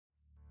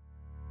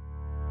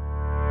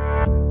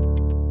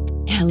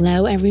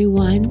Hello,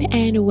 everyone,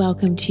 and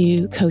welcome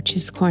to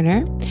Coach's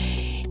Corner.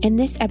 In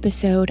this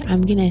episode,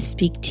 I'm going to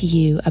speak to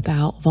you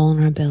about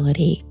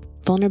vulnerability.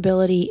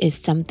 Vulnerability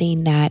is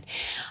something that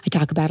I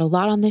talk about a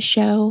lot on this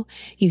show.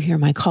 You hear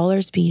my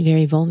callers being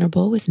very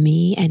vulnerable with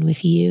me and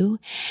with you.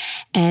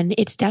 And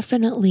it's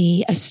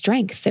definitely a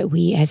strength that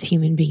we as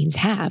human beings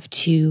have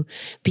to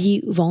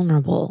be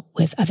vulnerable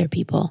with other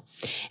people.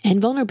 And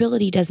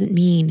vulnerability doesn't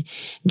mean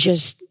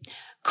just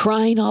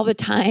crying all the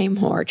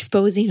time or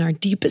exposing our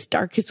deepest,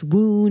 darkest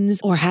wounds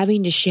or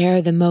having to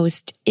share the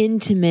most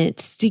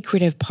intimate,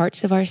 secretive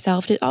parts of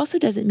ourselves. It also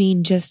doesn't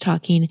mean just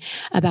talking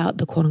about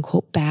the quote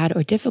unquote bad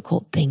or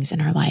difficult things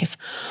in our life.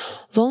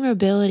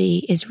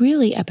 Vulnerability is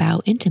really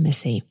about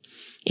intimacy.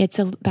 It's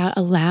about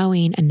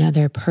allowing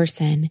another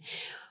person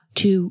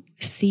to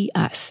see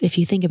us. If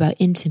you think about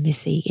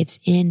intimacy, it's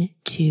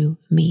into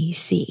me,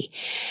 see.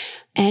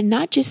 And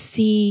not just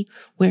see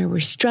where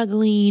we're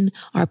struggling,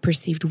 our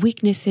perceived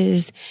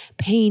weaknesses,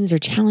 pains, or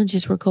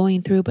challenges we're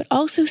going through, but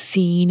also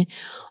seeing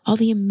all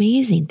the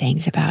amazing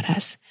things about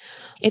us.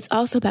 It's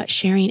also about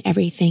sharing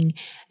everything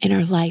in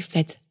our life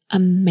that's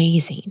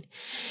amazing.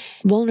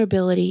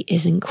 Vulnerability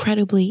is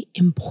incredibly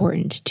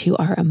important to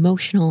our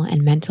emotional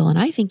and mental, and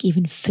I think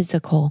even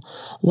physical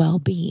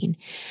well-being.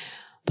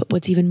 But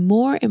what's even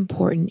more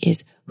important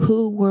is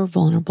who we're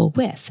vulnerable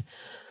with.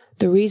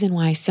 The reason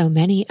why so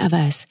many of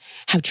us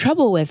have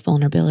trouble with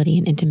vulnerability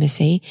and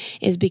intimacy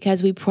is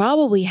because we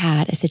probably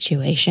had a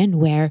situation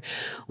where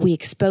we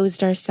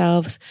exposed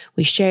ourselves,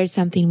 we shared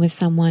something with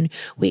someone,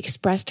 we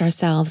expressed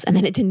ourselves, and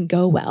then it didn't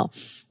go well.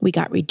 We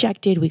got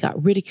rejected, we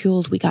got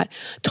ridiculed, we got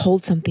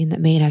told something that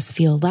made us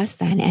feel less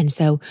than. And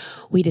so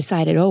we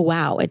decided, oh,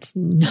 wow, it's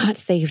not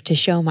safe to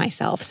show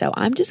myself. So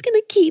I'm just going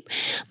to keep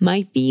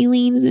my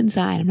feelings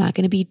inside. I'm not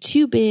going to be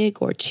too big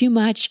or too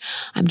much.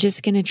 I'm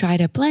just going to try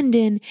to blend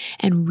in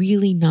and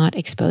really not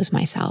expose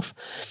myself.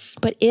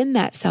 But in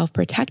that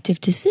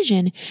self-protective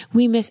decision,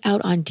 we miss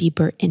out on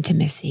deeper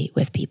intimacy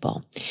with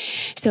people.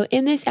 So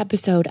in this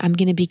episode, I'm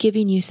going to be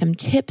giving you some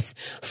tips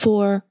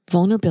for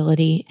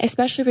vulnerability,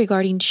 especially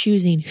regarding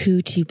choosing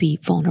who to be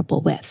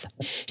vulnerable with.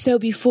 So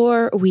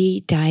before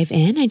we dive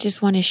in, I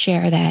just want to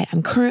share that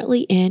I'm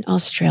currently in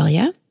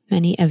Australia.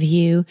 Many of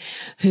you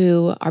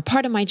who are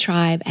part of my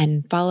tribe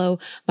and follow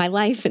my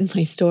life and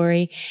my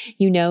story,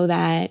 you know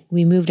that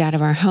we moved out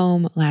of our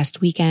home last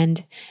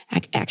weekend,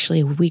 actually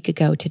a week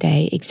ago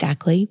today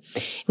exactly.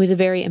 It was a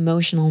very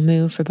emotional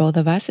move for both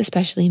of us,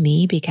 especially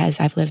me, because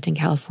I've lived in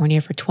California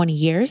for 20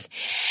 years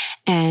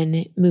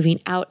and moving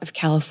out of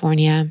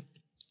California.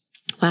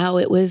 Wow,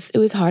 it was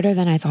harder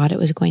than I thought it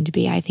was going to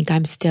be. I think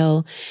I'm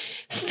still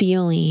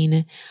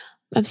feeling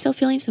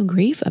some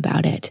grief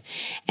about it.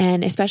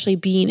 And especially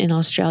being in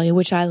Australia,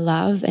 which I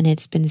love. And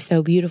it's been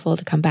so beautiful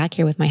to come back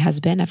here with my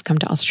husband. I've come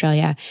to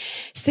Australia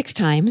 6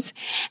 times.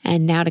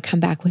 And now to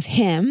come back with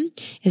him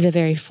is a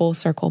very full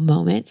circle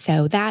moment.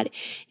 So that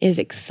is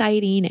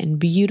exciting and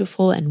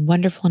beautiful and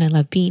wonderful. And I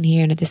love being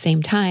here. And at the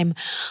same time,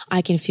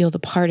 I can feel the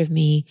part of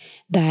me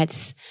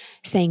that's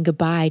saying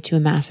goodbye to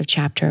a massive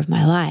chapter of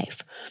my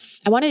life.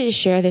 I wanted to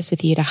share this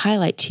with you to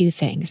highlight 2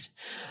 things.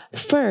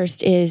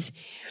 First is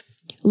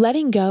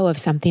letting go of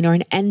something or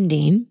an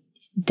ending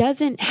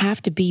doesn't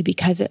have to be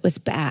because it was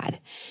bad.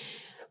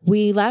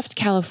 We left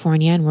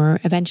California and we're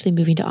eventually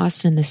moving to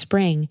Austin in the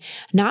spring,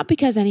 not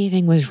because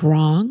anything was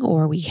wrong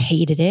or we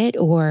hated it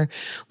or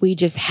we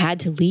just had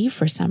to leave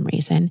for some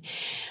reason.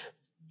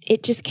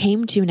 It just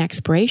came to an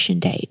expiration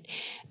date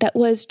that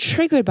was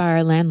triggered by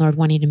our landlord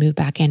wanting to move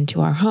back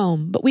into our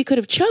home. But we could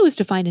have chose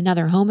to find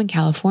another home in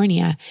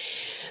California.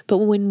 But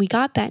when we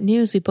got that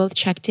news, we both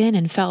checked in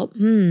and felt,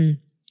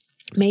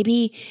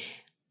 maybe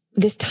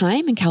this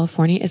time in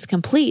California is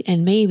complete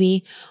and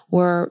maybe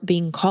we're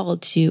being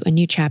called to a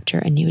new chapter,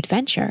 a new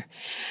adventure.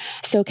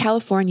 So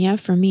California,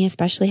 for me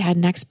especially, had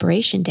an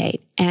expiration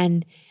date.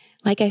 And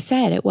like I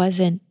said, it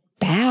wasn't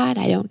bad.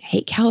 I don't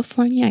hate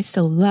California. I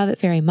still love it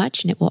very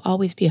much and it will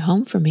always be a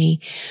home for me.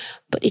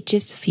 But it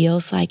just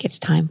feels like it's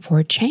time for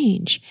a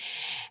change.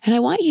 And I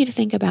want you to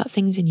think about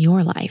things in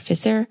your life.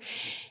 Is there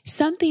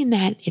something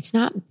that it's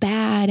not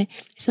bad,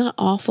 it's not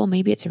awful,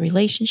 maybe it's a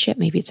relationship,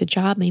 maybe it's a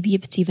job, maybe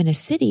if it's even a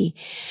city,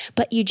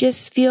 but you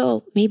just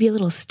feel maybe a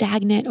little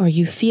stagnant, or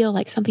you feel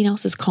like something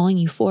else is calling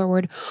you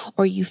forward,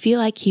 or you feel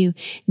like you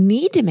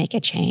need to make a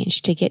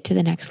change to get to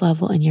the next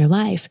level in your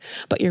life,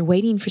 but you're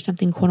waiting for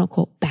something quote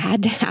unquote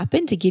bad to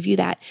happen to give you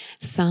that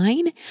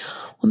sign?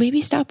 Well,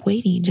 maybe stop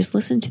waiting. Just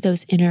listen to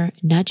those inner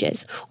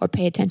nudges or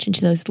pay attention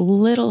to those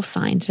little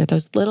signs or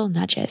those little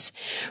nudges.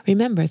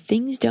 Remember,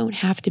 things don't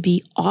have to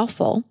be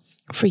awful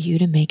for you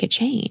to make a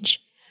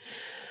change.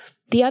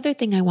 The other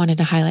thing I wanted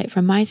to highlight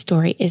from my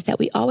story is that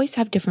we always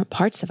have different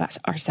parts of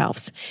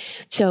ourselves.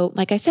 So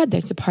like I said,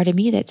 there's a part of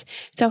me that's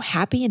so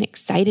happy and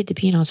excited to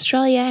be in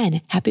Australia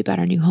and happy about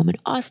our new home in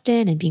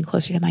Austin and being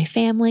closer to my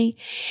family.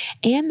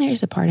 And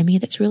there's a part of me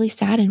that's really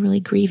sad and really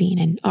grieving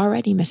and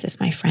already misses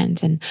my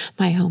friends and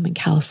my home in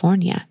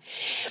California.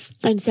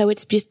 And so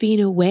it's just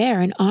being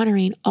aware and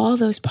honoring all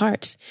those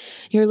parts.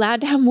 You're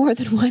allowed to have more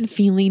than one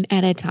feeling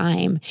at a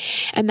time.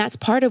 And that's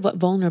part of what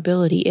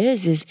vulnerability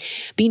is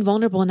being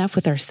vulnerable enough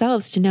with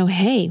ourselves to know,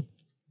 hey,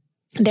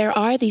 there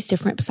are these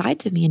different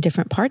sides of me and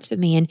different parts of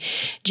me. And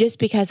just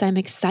because I'm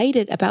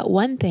excited about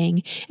one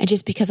thing and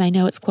just because I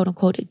know it's quote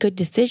unquote a good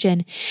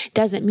decision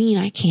doesn't mean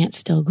I can't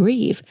still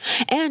grieve.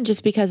 And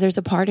just because there's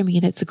a part of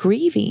me that's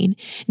grieving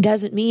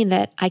doesn't mean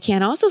that I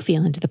can't also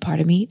feel into the part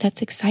of me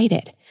that's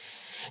excited.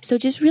 So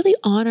just really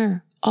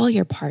honor all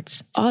your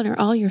parts, honor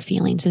all your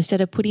feelings instead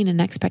of putting an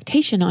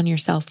expectation on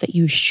yourself that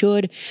you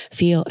should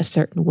feel a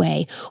certain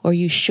way or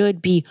you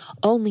should be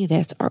only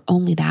this or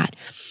only that.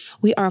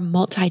 We are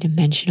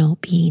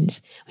multidimensional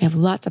beings. We have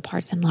lots of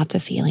parts and lots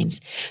of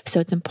feelings. So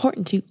it's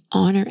important to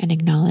honor and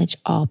acknowledge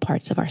all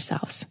parts of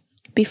ourselves.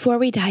 Before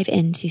we dive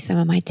into some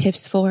of my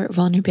tips for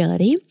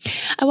vulnerability,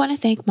 I want to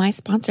thank my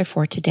sponsor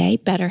for today,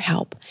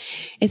 BetterHelp.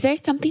 Is there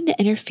something that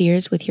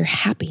interferes with your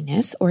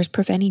happiness or is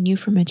preventing you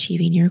from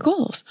achieving your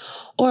goals?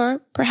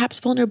 Or perhaps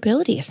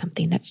vulnerability is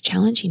something that's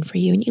challenging for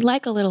you and you'd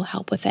like a little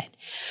help with it.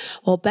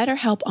 Well,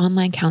 BetterHelp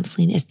Online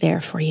Counseling is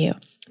there for you.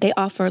 They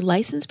offer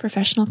licensed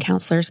professional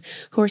counselors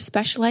who are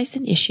specialized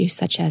in issues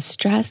such as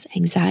stress,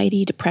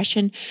 anxiety,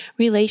 depression,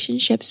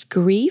 relationships,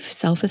 grief,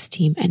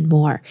 self-esteem, and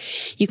more.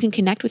 You can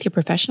connect with your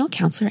professional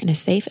counselor in a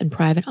safe and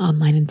private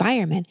online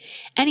environment.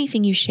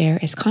 Anything you share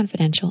is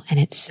confidential and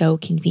it's so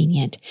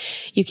convenient.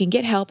 You can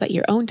get help at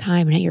your own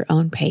time and at your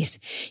own pace.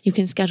 You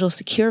can schedule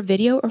secure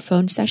video or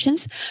phone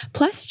sessions,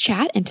 plus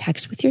chat and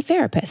text with your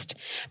therapist.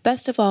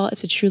 Best of all,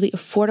 it's a truly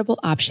affordable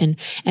option.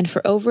 And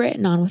for Over It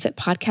and On With It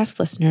podcast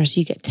listeners,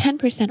 you get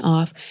 10%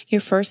 off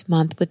your first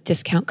month with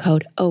discount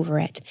code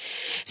OVERIT.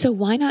 So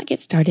why not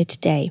get started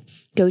today?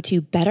 Go to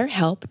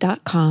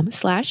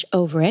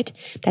betterhelp.com/overit.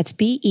 That's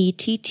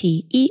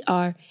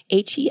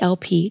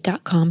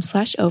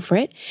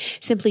BETTERHELP.com/overit.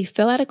 Simply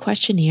fill out a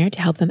questionnaire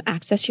to help them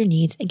access your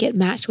needs and get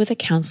matched with a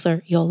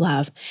counselor you'll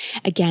love.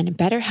 Again,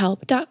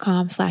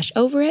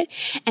 betterhelp.com/overit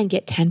and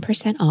get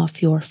 10%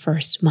 off your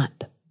first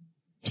month.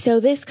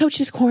 So this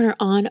Coach's Corner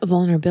on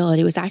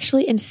vulnerability was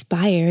actually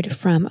inspired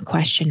from a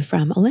question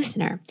from a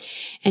listener.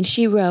 And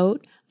she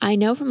wrote, I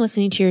know from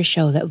listening to your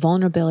show that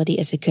vulnerability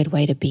is a good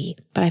way to be,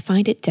 but I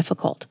find it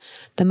difficult.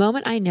 The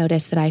moment I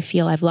notice that I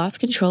feel I've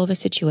lost control of a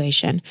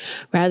situation,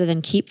 rather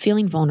than keep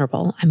feeling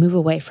vulnerable, I move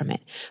away from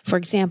it. For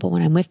example,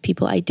 when I'm with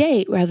people I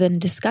date, rather than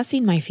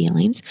discussing my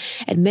feelings,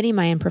 admitting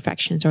my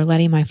imperfections, or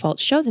letting my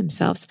faults show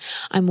themselves,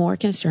 I'm more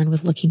concerned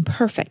with looking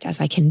perfect as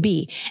I can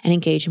be and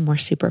engage in more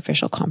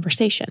superficial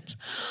conversations.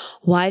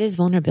 Why does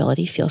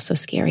vulnerability feel so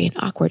scary and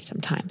awkward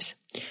sometimes?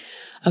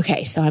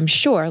 Okay, so I'm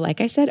sure, like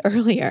I said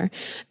earlier,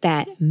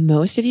 that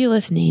most of you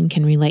listening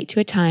can relate to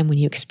a time when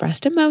you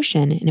expressed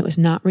emotion and it was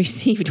not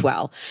received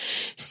well.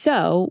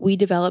 So we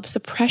develop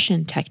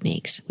suppression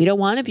techniques. We don't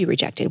want to be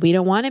rejected. We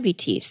don't want to be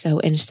teased. So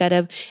instead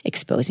of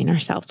exposing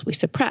ourselves, we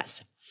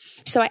suppress.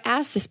 So I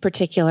asked this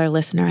particular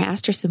listener, I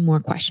asked her some more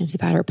questions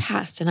about her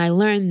past, and I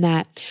learned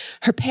that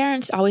her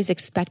parents always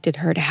expected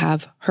her to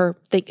have her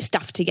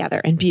stuff together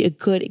and be a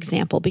good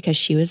example because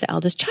she was the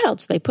eldest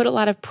child. So they put a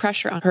lot of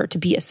pressure on her to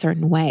be a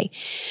certain way.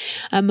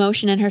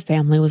 Emotion in her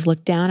family was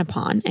looked down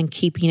upon, and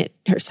keeping it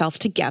herself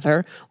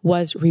together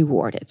was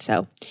rewarded.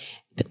 So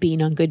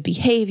being on good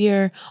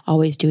behavior,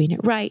 always doing it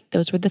right,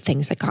 those were the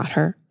things that got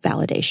her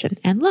validation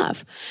and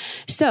love.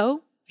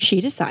 So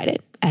she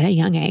decided at a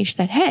young age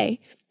that, hey,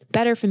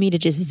 better for me to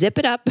just zip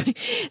it up,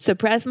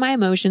 suppress my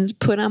emotions,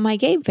 put on my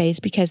game face,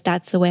 because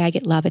that's the way I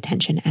get love,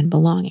 attention, and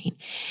belonging.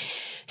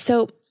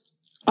 So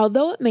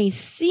although it may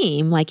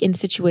seem like in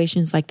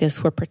situations like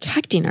this, we're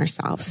protecting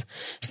ourselves,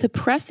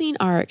 suppressing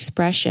our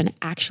expression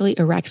actually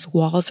erects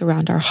walls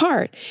around our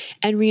heart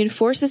and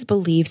reinforces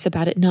beliefs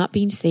about it not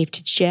being safe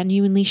to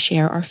genuinely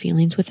share our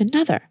feelings with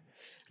another.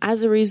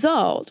 As a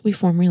result, we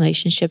form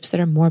relationships that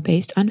are more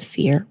based on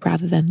fear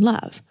rather than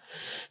love.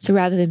 So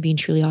rather than being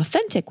truly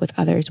authentic with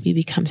others, we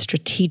become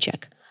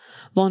strategic.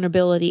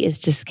 Vulnerability is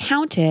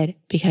discounted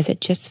because it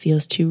just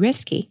feels too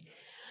risky.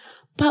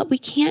 But we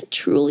can't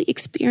truly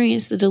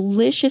experience the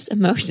delicious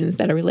emotions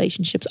that a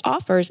relationship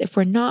offers if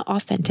we're not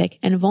authentic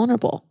and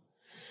vulnerable.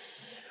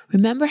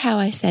 Remember how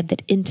I said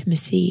that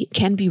intimacy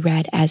can be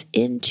read as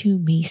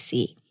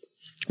into-me-see.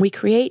 We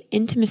create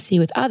intimacy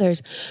with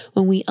others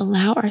when we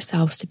allow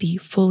ourselves to be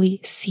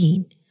fully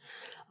seen.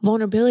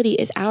 Vulnerability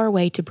is our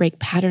way to break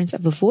patterns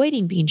of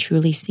avoiding being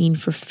truly seen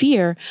for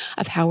fear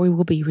of how we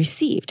will be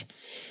received.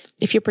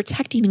 If you're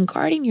protecting and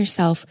guarding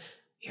yourself,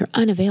 you're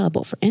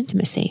unavailable for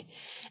intimacy.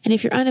 And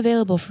if you're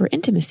unavailable for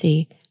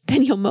intimacy,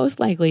 then you'll most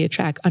likely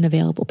attract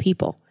unavailable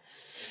people.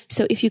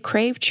 So if you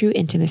crave true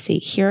intimacy,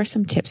 here are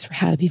some tips for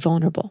how to be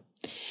vulnerable.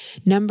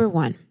 Number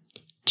 1,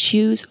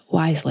 choose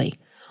wisely.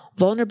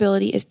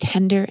 Vulnerability is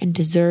tender and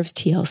deserves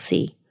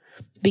TLC.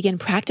 Begin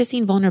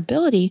practicing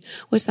vulnerability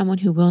with someone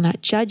who will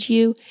not judge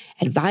you,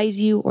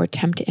 advise you, or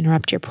attempt to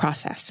interrupt your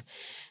process.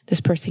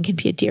 This person can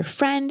be a dear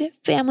friend,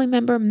 family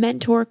member,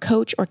 mentor,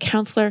 coach, or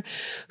counselor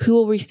who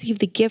will receive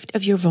the gift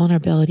of your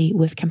vulnerability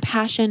with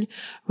compassion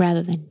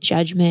rather than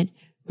judgment,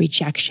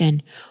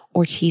 rejection,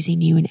 or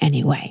teasing you in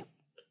any way.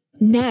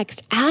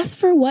 Next, ask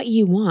for what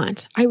you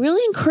want. I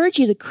really encourage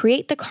you to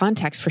create the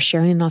context for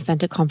sharing an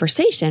authentic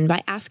conversation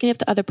by asking if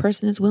the other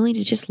person is willing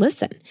to just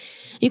listen.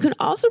 You can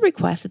also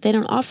request that they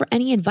don't offer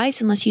any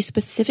advice unless you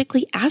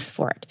specifically ask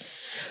for it.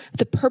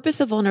 The purpose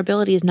of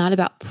vulnerability is not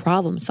about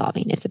problem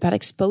solving. It's about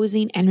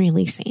exposing and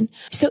releasing.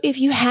 So if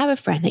you have a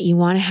friend that you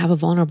want to have a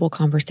vulnerable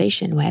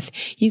conversation with,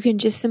 you can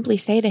just simply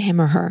say to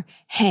him or her,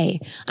 hey,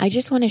 I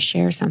just want to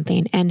share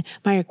something. And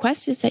my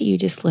request is that you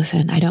just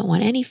listen. I don't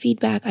want any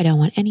feedback. I don't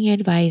want any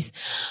advice.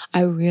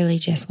 I really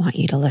just want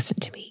you to listen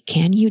to me.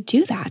 Can you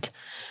do that?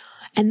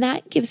 And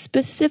that gives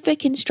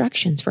specific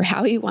instructions for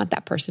how you want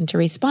that person to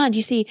respond.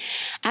 You see,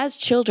 as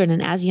children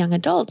and as young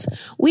adults,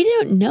 we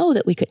didn't know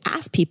that we could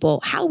ask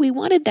people how we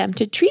wanted them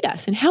to treat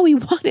us and how we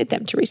wanted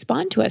them to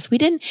respond to us. We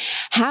didn't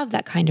have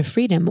that kind of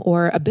freedom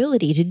or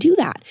ability to do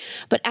that.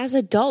 But as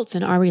adults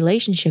in our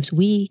relationships,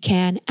 we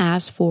can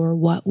ask for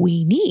what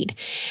we need.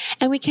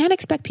 And we can't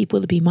expect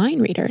people to be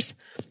mind readers.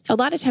 A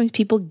lot of times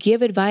people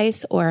give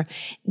advice or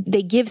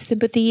they give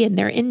sympathy and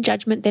they're in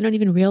judgment. They don't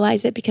even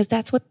realize it because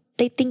that's what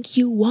they think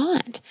you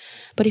want.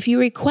 But if you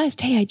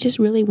request, hey, I just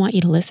really want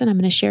you to listen. I'm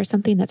going to share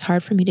something that's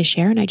hard for me to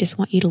share and I just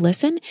want you to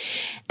listen.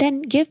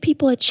 Then give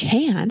people a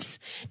chance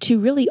to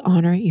really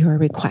honor your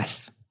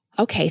requests.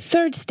 Okay,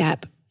 third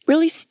step,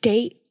 really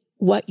state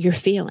what you're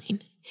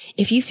feeling.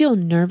 If you feel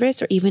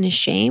nervous or even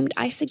ashamed,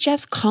 I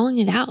suggest calling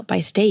it out by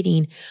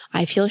stating,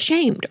 I feel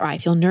ashamed or I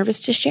feel nervous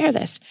to share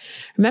this.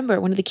 Remember,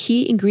 one of the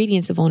key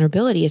ingredients of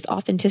vulnerability is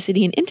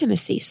authenticity and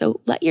intimacy.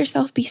 So let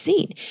yourself be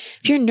seen.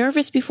 If you're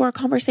nervous before a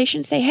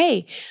conversation, say,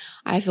 hey,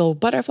 I feel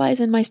butterflies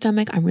in my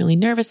stomach. I'm really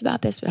nervous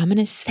about this, but I'm going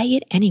to say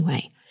it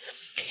anyway.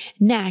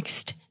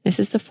 Next, this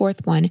is the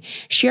fourth one.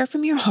 Share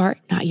from your heart,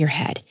 not your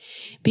head.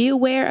 Be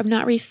aware of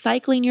not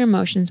recycling your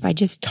emotions by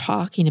just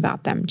talking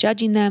about them,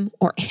 judging them,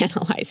 or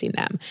analyzing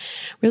them.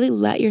 Really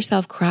let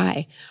yourself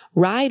cry.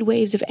 Ride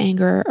waves of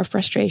anger or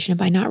frustration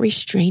by not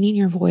restraining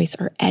your voice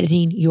or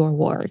editing your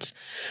words.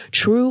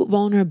 True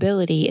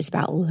vulnerability is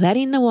about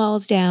letting the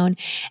walls down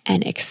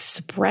and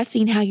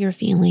expressing how you're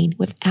feeling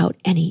without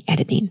any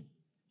editing.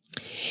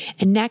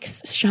 And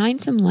next, shine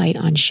some light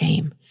on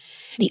shame.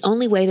 The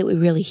only way that we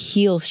really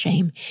heal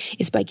shame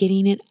is by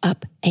getting it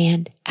up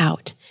and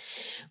out.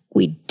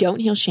 We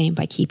don't heal shame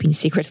by keeping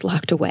secrets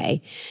locked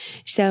away.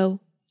 So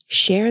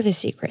share the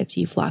secrets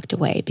you've locked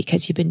away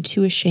because you've been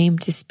too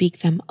ashamed to speak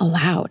them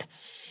aloud.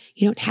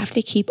 You don't have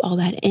to keep all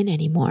that in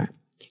anymore.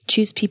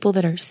 Choose people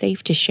that are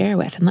safe to share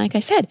with. And like I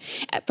said,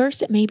 at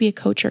first it may be a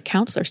coach or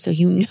counselor so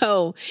you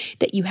know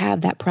that you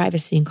have that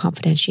privacy and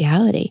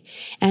confidentiality.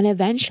 And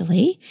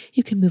eventually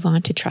you can move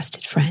on to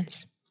trusted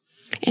friends.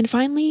 And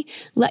finally,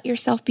 let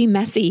yourself be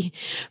messy.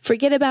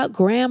 Forget about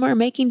grammar,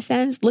 making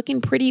sense,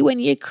 looking pretty when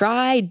you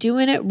cry,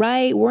 doing it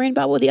right, worrying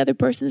about what the other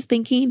person's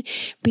thinking.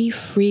 Be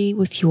free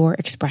with your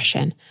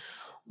expression.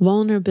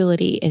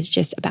 Vulnerability is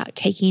just about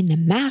taking the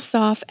mask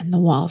off and the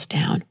walls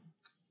down.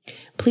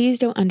 Please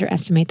don't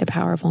underestimate the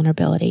power of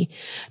vulnerability.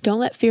 Don't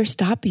let fear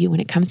stop you when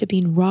it comes to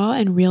being raw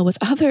and real with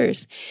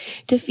others.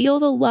 To feel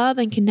the love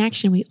and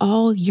connection we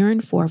all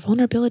yearn for,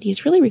 vulnerability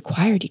is really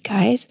required, you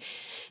guys.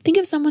 Think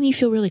of someone you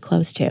feel really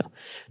close to.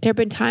 There have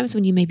been times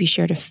when you maybe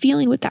shared a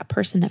feeling with that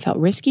person that felt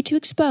risky to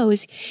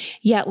expose,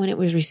 yet when it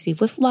was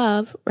received with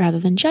love rather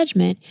than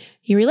judgment,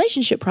 your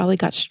relationship probably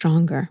got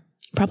stronger.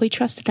 You probably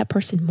trusted that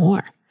person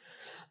more.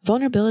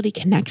 Vulnerability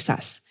connects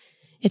us.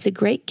 It's a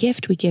great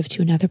gift we give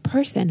to another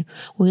person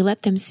when we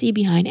let them see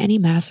behind any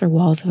masks or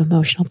walls of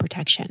emotional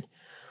protection.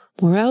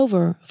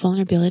 Moreover,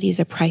 vulnerability is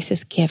a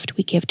priceless gift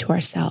we give to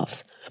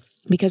ourselves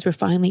because we're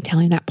finally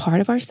telling that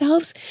part of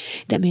ourselves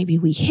that maybe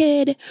we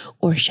hid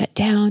or shut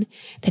down,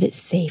 that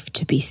it's safe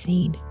to be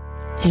seen.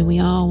 And we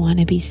all want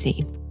to be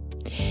seen.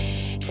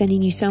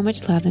 Sending you so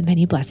much love and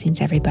many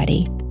blessings,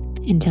 everybody.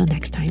 Until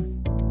next time.